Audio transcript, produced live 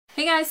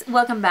Hey guys,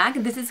 welcome back.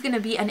 This is going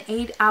to be an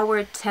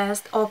 8-hour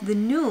test of the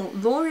new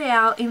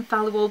L'Oreal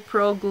Infallible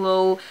Pro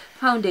Glow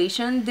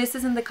Foundation. This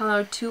is in the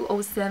color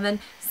 207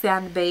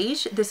 Sand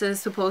Beige. This is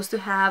supposed to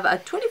have a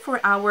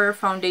 24-hour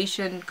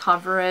foundation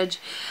coverage.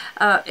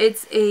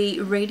 It's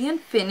a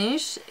radiant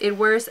finish. It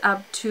wears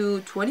up to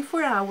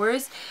 24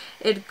 hours.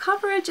 It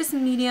coverage is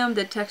medium,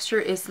 the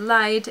texture is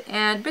light,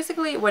 and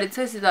basically what it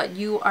says is that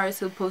you are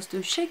supposed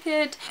to shake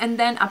it and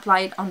then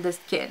apply it on the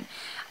skin.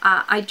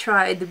 I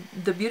tried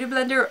the beauty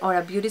blender or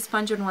a beauty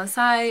sponge on one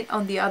side.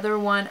 On the other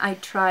one I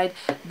tried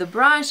the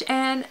brush,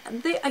 and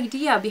the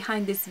idea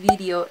behind this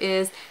video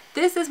is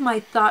this is my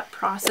thought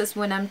process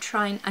when I'm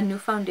trying a new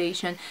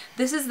foundation.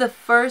 This is the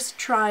first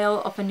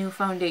trial of a new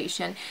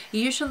foundation. It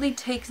usually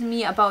takes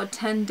me about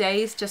 10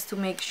 days just to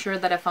make sure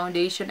that a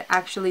foundation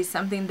actually is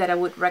something that I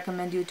would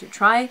recommend you to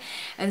try.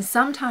 And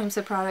sometimes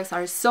the products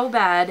are so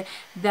bad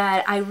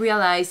that I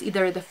realize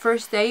either the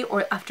first day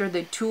or after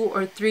the 2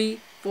 or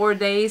 3 4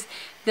 days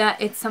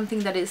that it's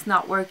something that is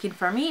not working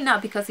for me,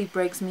 not because it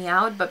breaks me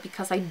out, but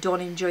because I don't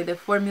enjoy the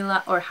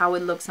formula or how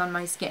it looks on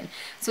my skin.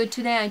 So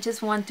today I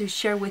just want to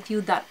share with you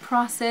that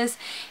process.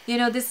 You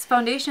know, this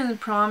foundation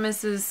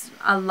promises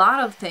a lot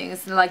of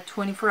things, like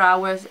 24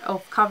 hours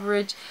of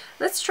coverage.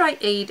 Let's try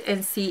 8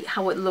 and see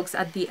how it looks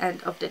at the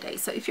end of the day.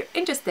 So if you're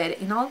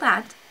interested in all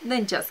that,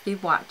 then just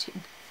keep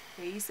watching.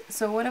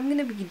 So what I'm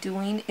going to be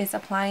doing is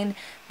applying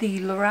the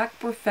Lorac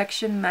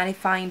Perfection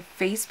Mattifying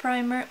Face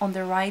Primer on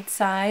the right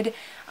side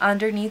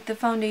underneath the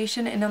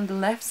foundation, and on the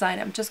left side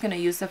I'm just going to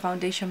use the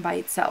foundation by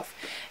itself.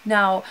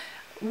 Now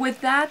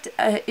with that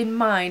in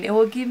mind, it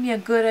will give me a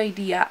good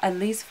idea, at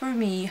least for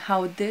me,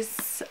 how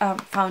this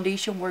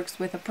foundation works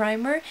with a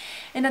primer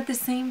and at the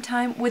same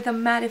time with a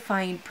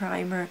mattifying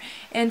primer,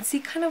 and see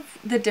kind of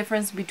the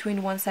difference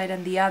between one side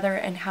and the other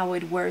and how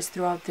it wears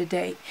throughout the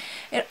day.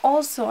 And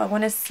also I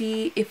want to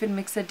see if it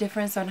makes a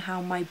difference on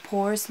how my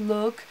pores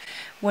look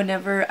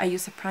whenever I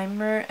use a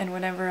primer and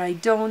whenever I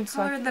don't.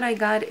 So the color that I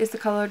got is the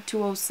color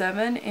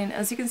 207, and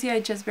as you can see I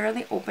just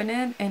barely open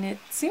it and it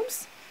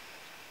seems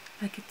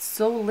like it's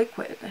so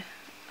liquid.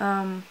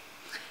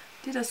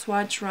 Did a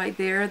swatch right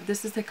there.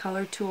 This is the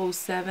color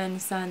 207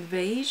 Sand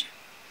Beige,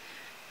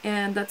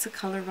 and that's the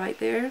color right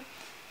there.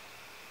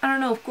 I don't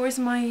know, of course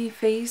my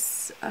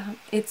face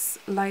it's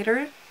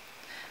lighter,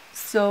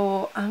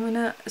 so I'm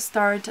gonna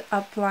start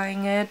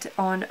applying it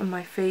on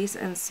my face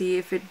and see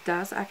if it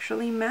does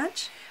actually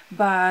match.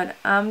 But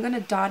I'm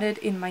gonna dot it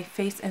in my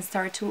face and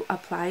start to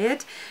apply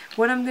it.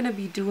 What I'm gonna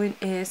be doing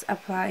is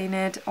applying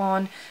it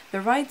on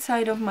the right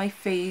side of my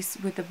face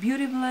with a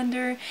beauty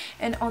blender,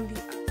 and on the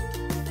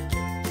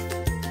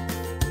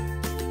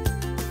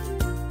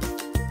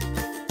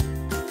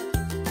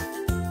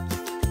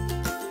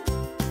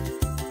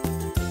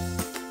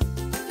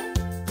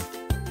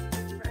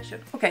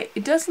okay,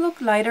 it does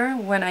look lighter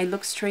when I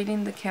look straight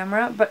in the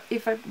camera, but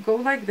if I go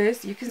like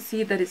this, you can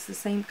see that it's the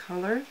same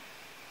color.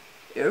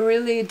 It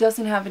really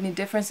doesn't have any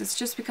difference. It's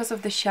just because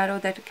of the shadow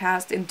that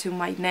cast into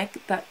my neck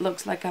that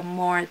looks like I'm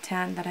more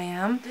tan than I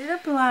am. It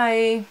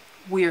apply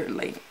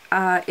weirdly.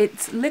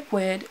 It's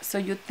liquid, so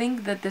you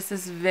think that this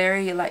is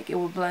very, like, it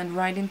will blend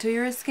right into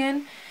your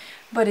skin,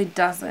 but it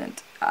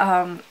doesn't.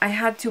 I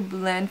had to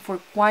blend for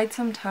quite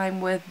some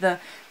time with the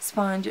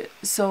sponge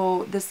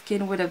so the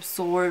skin would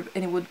absorb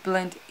and it would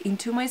blend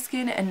into my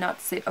skin and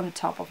not sit on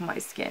top of my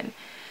skin.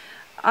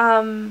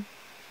 I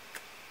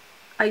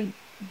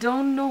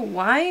don't know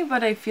why,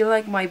 but I feel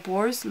like my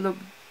pores look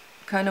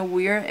kind of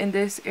weird in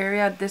this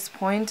area at this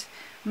point.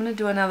 I'm gonna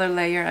do another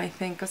layer, I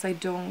think, because I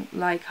don't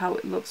like how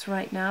it looks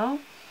right now.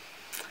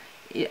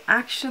 It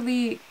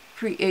actually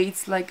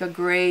creates like a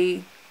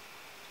gray,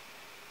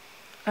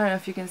 I don't know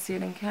if you can see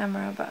it in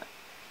camera, but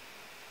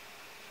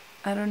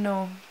I don't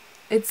know.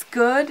 It's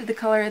good, the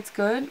color it's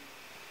good,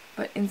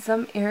 but in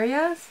some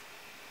areas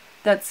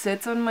that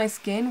sits on my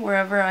skin,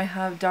 wherever I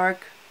have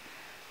dark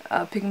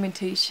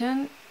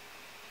pigmentation,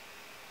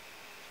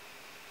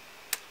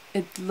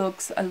 it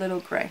looks a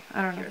little gray.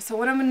 I don't know. So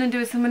what I'm gonna do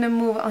is I'm gonna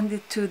move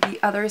on to the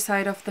other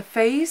side of the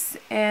face,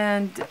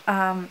 and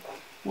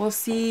we'll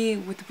see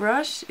with the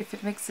brush if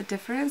it makes a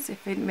difference,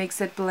 if it makes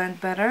it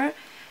blend better,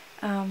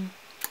 and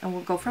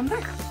we'll go from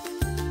there.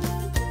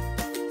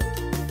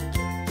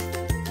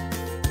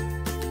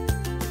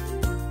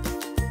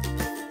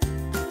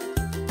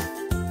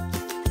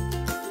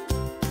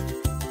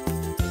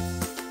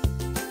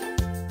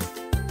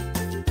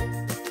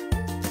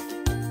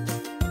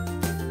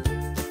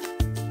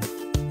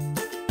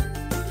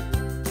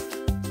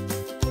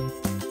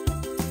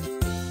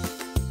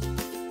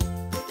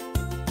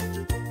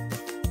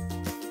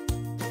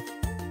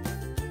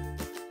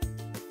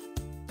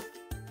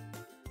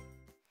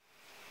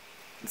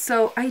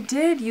 So I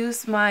did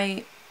use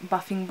my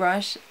buffing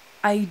brush.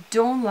 I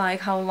don't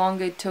like how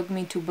long it took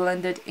me to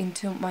blend it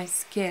into my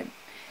skin.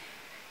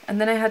 And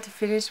then I had to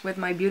finish with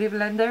my beauty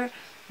blender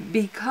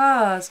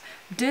because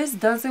this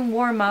doesn't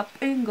warm up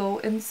and go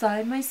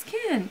inside my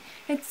skin.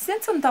 It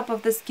sits on top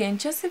of the skin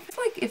just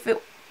if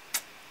it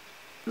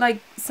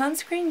like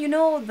sunscreen, you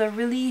know, the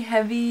really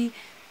heavy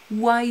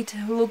white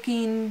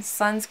looking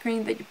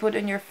sunscreen that you put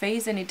on your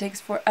face and it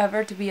takes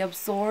forever to be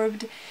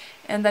absorbed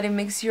and that it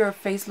makes your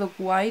face look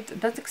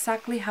white. That's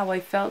exactly how I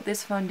felt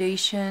this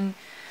foundation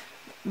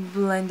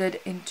blended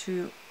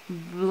into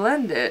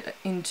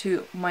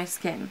my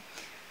skin.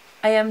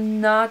 I am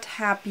not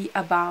happy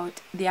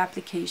about the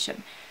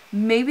application.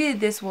 Maybe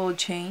this will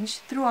change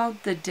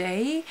throughout the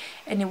day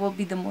and it will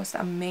be the most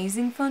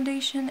amazing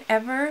foundation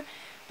ever,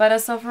 but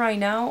as of right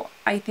now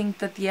I think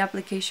that the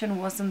application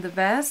wasn't the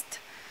best.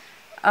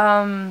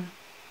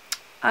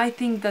 I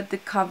think that the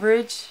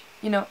coverage,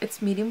 you know,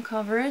 it's medium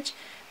coverage,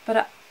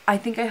 but I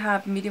think I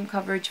have medium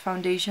coverage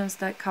foundations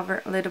that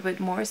cover a little bit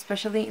more,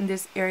 especially in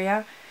this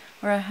area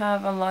where I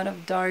have a lot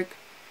of dark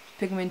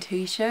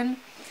pigmentation.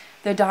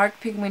 The dark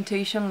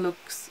pigmentation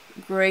looks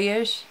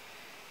grayish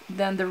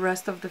than the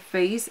rest of the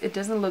face. It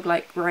doesn't look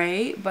like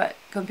gray, but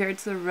compared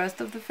to the rest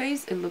of the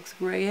face, it looks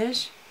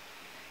grayish.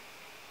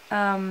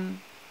 And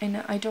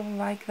I don't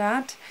like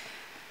that.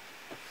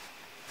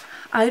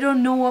 I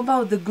don't know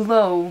about the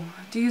glow.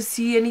 Do you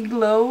see any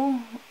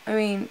glow? I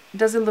mean,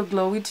 does it look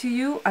glowy to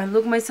you? I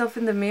look myself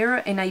in the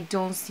mirror and I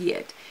don't see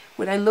it.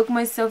 When I look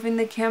myself in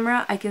the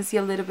camera, I can see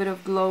a little bit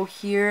of glow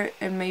here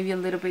and maybe a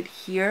little bit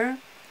here.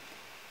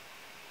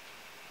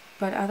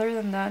 But other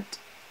than that,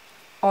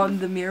 on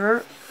the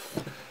mirror,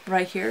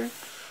 right here,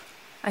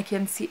 I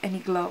can't see any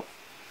glow.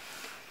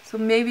 So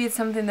maybe it's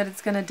something that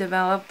it's gonna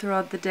develop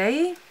throughout the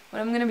day.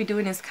 What I'm gonna be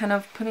doing is kind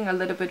of putting a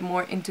little bit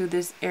more into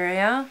this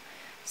area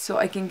so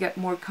I can get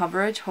more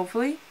coverage,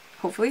 hopefully.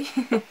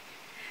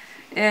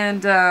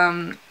 And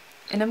I'm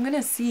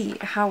gonna see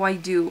how I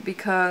do,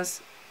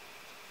 because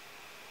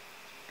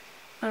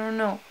I don't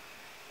know,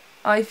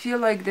 I feel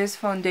like this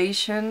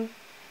foundation,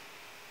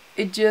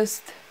 it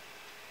just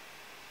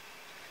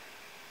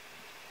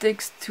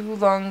takes too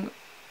long.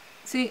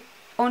 See,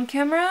 on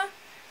camera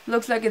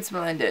looks like it's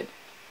blended,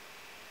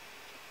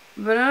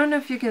 but I don't know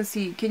if you can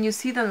see. Can you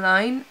see the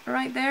line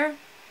right there?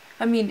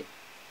 I mean,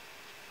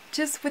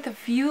 just with a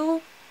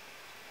few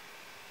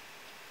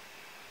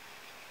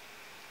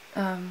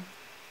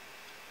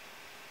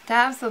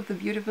tabs of the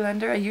Beauty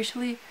Blender, I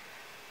usually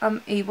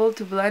am able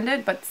to blend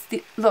it, but still,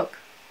 look,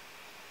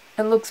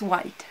 it looks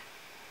white.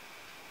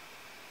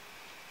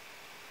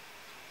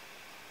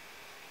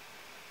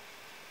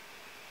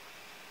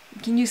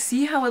 Can you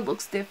see how it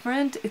looks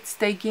different? It's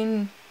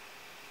taking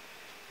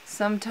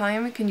some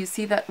time. Can you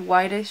see that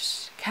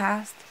whitish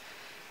cast?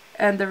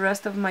 And the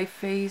rest of my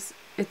face,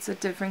 it's a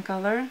different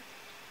color.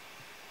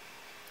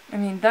 I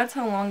mean, that's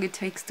how long it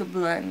takes to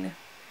blend.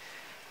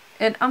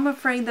 And I'm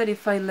afraid that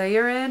if I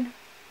layer it,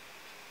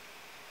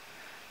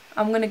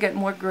 I'm gonna get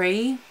more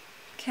gray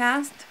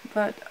cast,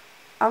 but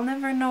I'll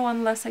never know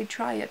unless I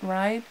try it,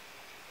 right?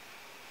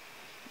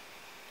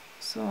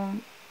 So,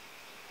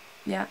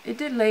 yeah, it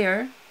did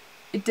layer.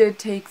 It did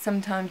take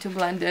some time to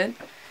blend it.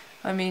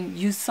 I mean,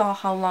 you saw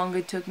how long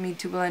it took me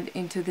to blend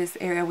into this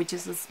area, which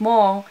is a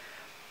small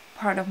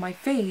part of my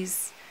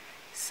face.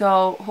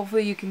 So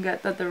hopefully you can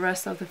get that the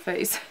rest of the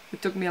face,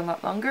 it took me a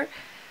lot longer.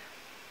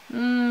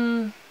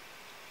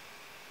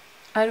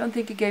 I don't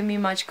think it gave me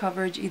much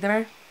coverage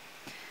either.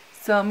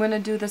 So I'm gonna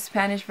do the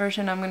Spanish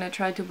version. I'm gonna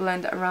try to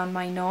blend around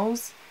my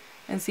nose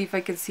and see if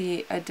I can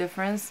see a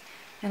difference.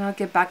 And I'll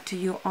get back to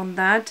you on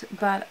that.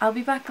 But I'll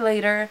be back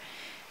later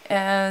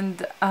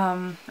and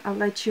I'll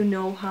let you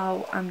know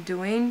how I'm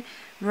doing.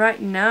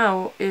 Right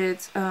now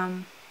it's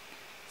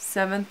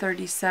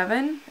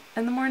 7:37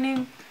 in the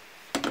morning.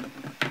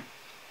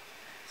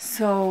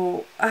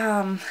 So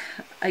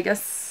I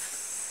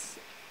guess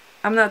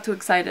I'm not too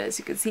excited, as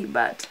you can see,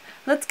 but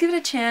let's give it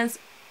a chance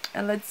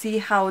and let's see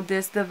how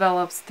this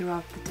develops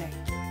throughout the day.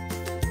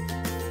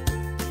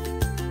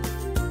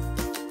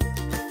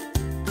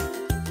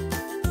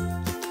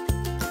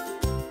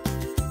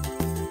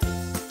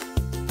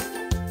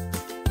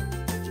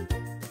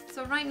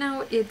 So right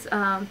now it's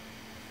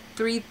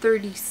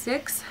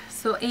 3:36,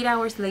 so 8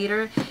 hours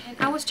later, and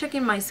I was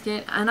checking my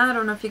skin, and I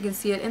don't know if you can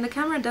see it in the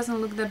camera. It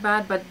doesn't look that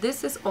bad, but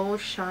this is all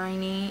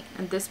shiny,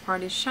 and this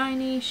part is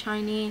shiny,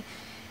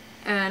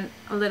 and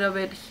a little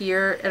bit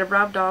here. It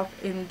rubbed off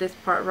in this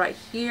part right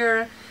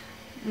here.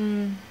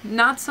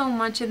 Not so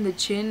much in the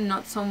chin,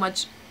 not so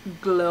much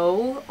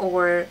glow,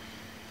 or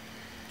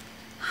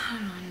I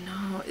don't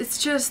know.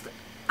 It's just,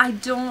 I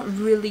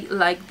don't really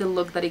like the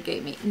look that it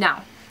gave me.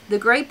 Now, the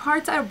gray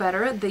parts are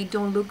better. They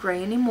don't look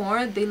gray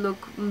anymore. They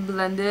look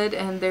blended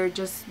and they're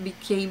just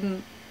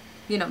became,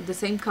 you know, the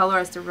same color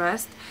as the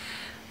rest.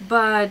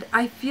 But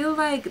I feel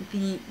like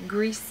the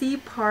greasy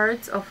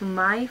parts of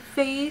my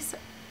face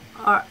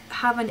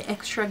have an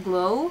extra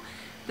glow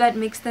that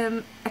makes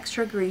them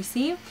extra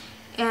greasy.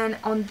 And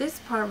on this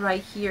part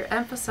right here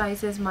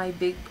emphasizes my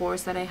big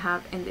pores that I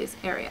have in this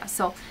area.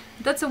 So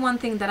that's the one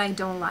thing that I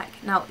don't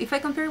like. Now, if I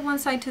compare one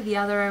side to the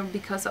other,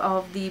 because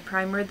of the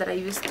primer that I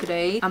used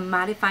today, a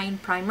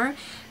mattifying primer,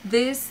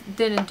 this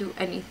didn't do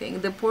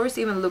anything. The pores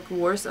even look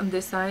worse on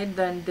this side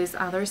than this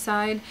other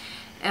side.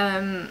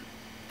 I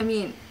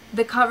mean,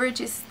 the coverage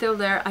is still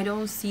there. I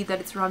don't see that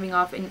it's rubbing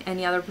off in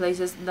any other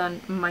places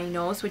than my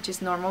nose, which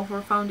is normal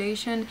for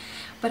foundation,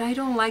 but I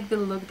don't like the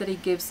look that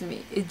it gives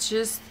me. It's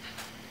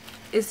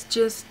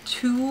just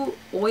too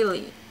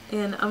oily.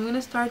 And I'm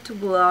gonna start to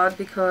blot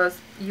because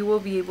you will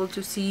be able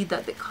to see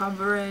that the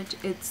coverage,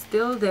 it's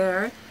still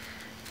there,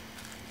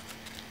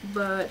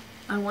 but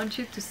I want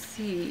you to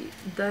see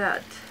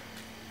that,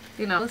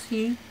 you know,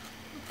 see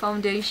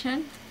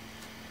foundation,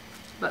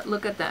 but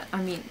look at that.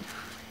 I mean,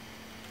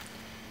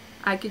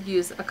 I could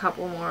use a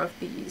couple more of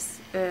these.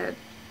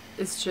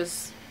 It's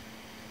just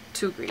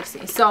too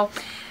greasy. So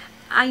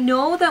I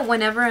know that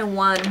whenever I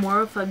want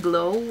more of a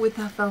glow with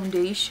a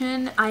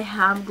foundation, I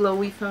have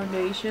glowy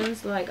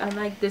foundations. Like I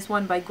like this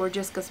one by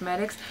Gorgeous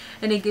Cosmetics,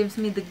 and it gives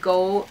me the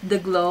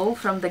glow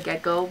from the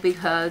get-go,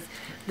 because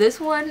this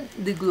one,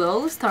 the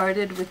glow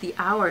started with the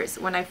hours.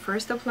 When I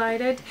first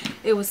applied it,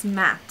 it was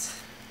matte,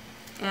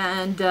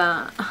 and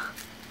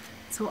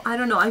so I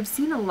don't know, I've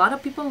seen a lot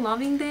of people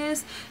loving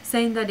this,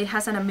 saying that it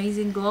has an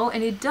amazing glow,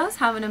 and it does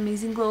have an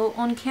amazing glow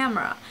on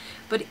camera.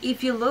 But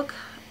if you look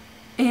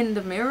in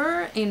the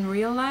mirror, in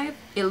real life,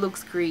 it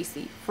looks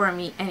greasy, for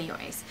me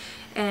anyways.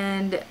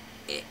 And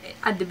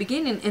at the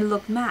beginning, it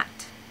looked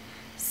matte.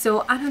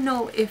 So I don't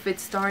know if it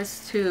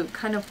starts to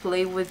kind of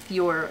play with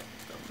your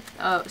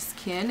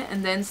skin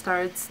and then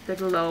starts the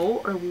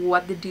glow, or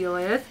what the deal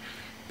is.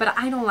 But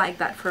I don't like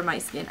that for my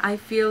skin. I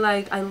feel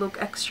like I look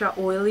extra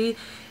oily,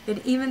 and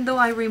even though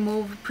I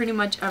remove pretty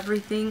much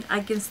everything,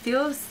 I can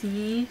still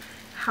see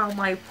how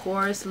my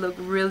pores look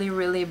really,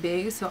 really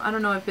big. So I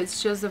don't know if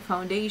it's just the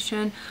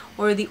foundation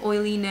or the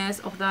oiliness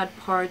of that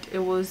part, it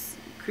was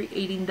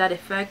creating that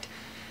effect.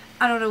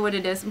 I don't know what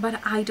it is,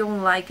 but I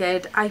don't like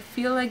it. I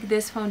feel like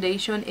this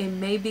foundation, it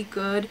may be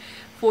good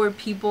for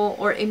people,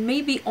 or it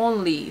may be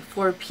only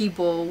for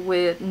people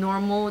with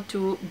normal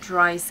to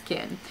dry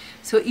skin.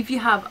 So if you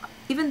have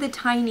even the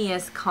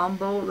tiniest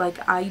combo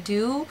like I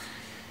do,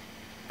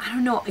 I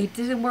don't know, it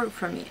didn't work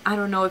for me. I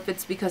don't know if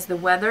it's because the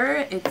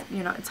weather, it's,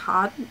 you know, it's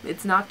hot.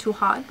 It's not too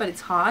hot, but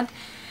it's hot.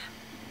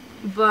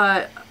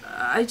 But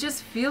I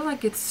just feel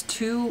like it's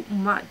too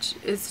much.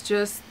 It's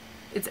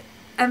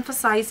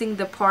emphasizing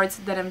the parts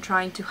that I'm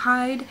trying to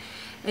hide,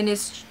 and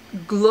it's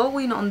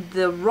glowing on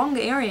the wrong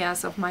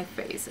areas of my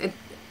face.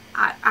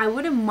 I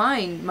wouldn't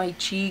mind my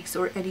cheeks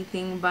or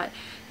anything, but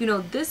you know,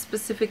 this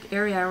specific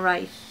area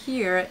right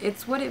here,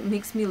 it's what it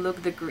makes me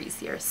look the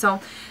greasier.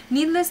 So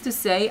needless to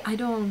say, I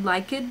don't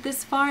like it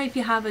this far. If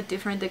you have a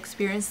different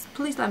experience,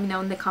 please let me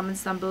know in the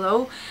comments down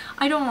below.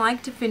 I don't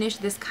like to finish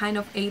this kind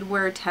of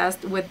 8-wear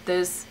test with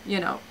this, you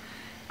know,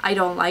 I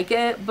don't like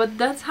it, but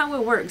that's how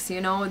it works, you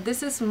know.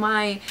 This is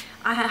I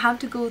have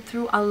to go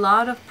through a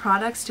lot of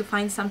products to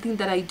find something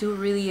that I do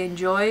really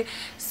enjoy.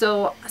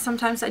 So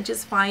sometimes I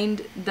just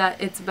find that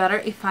it's better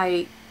if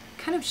I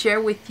kind of share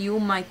with you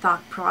my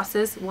thought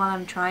process while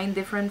I'm trying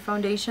different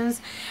foundations.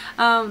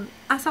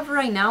 As of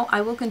right now,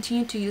 I will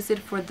continue to use it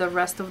for the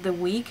rest of the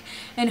week,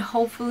 and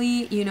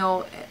hopefully, you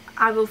know,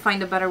 I will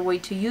find a better way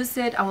to use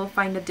it. I will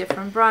find a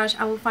different brush.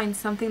 I will find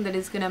something that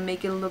is gonna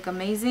make it look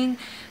amazing.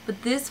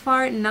 But this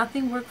far,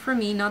 nothing worked for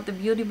me, not the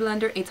Beauty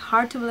Blender. It's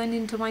hard to blend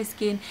into my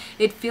skin.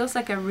 It feels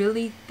like a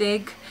really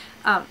thick,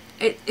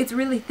 it's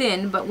really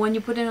thin, but when you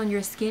put it on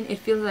your skin, it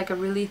feels like a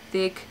really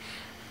thick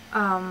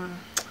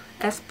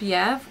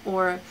SPF,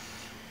 or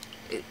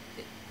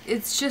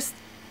it's just,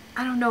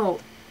 I don't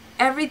know,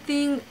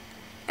 everything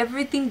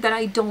that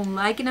I don't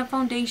like in a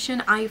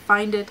foundation, I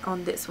find it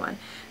on this one.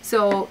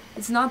 So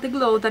it's not the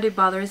glow that it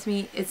bothers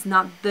me, it's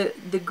not the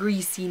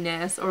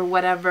greasiness or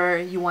whatever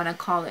you want to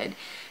call it.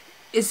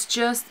 It's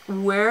just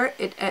where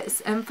it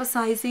is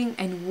emphasizing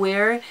and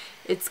where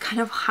it's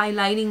kind of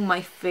highlighting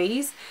my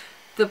face.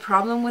 The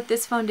problem with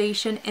this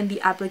foundation and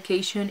the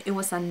application, it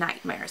was a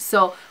nightmare.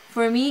 So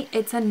for me,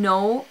 it's a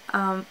no.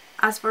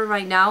 As for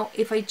right now,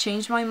 if I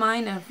change my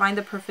mind and find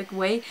the perfect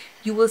way,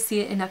 you will see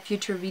it in a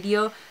future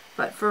video.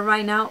 But for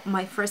right now,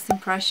 my first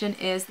impression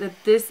is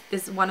that this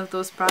is one of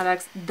those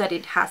products that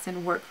it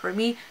hasn't worked for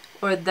me,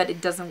 or that it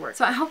doesn't work.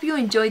 So I hope you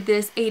enjoyed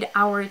this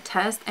 8-hour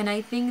test, and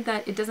I think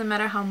that it doesn't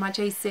matter how much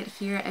I sit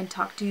here and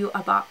talk to you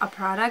about a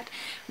product,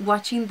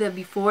 watching the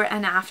before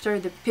and after,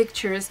 the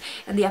pictures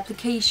and the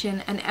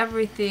application and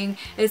everything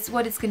is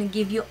what it's going to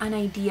give you an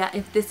idea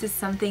if this is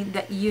something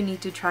that you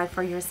need to try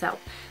for yourself.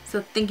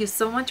 So thank you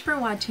so much for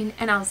watching,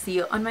 and I'll see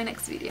you on my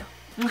next video.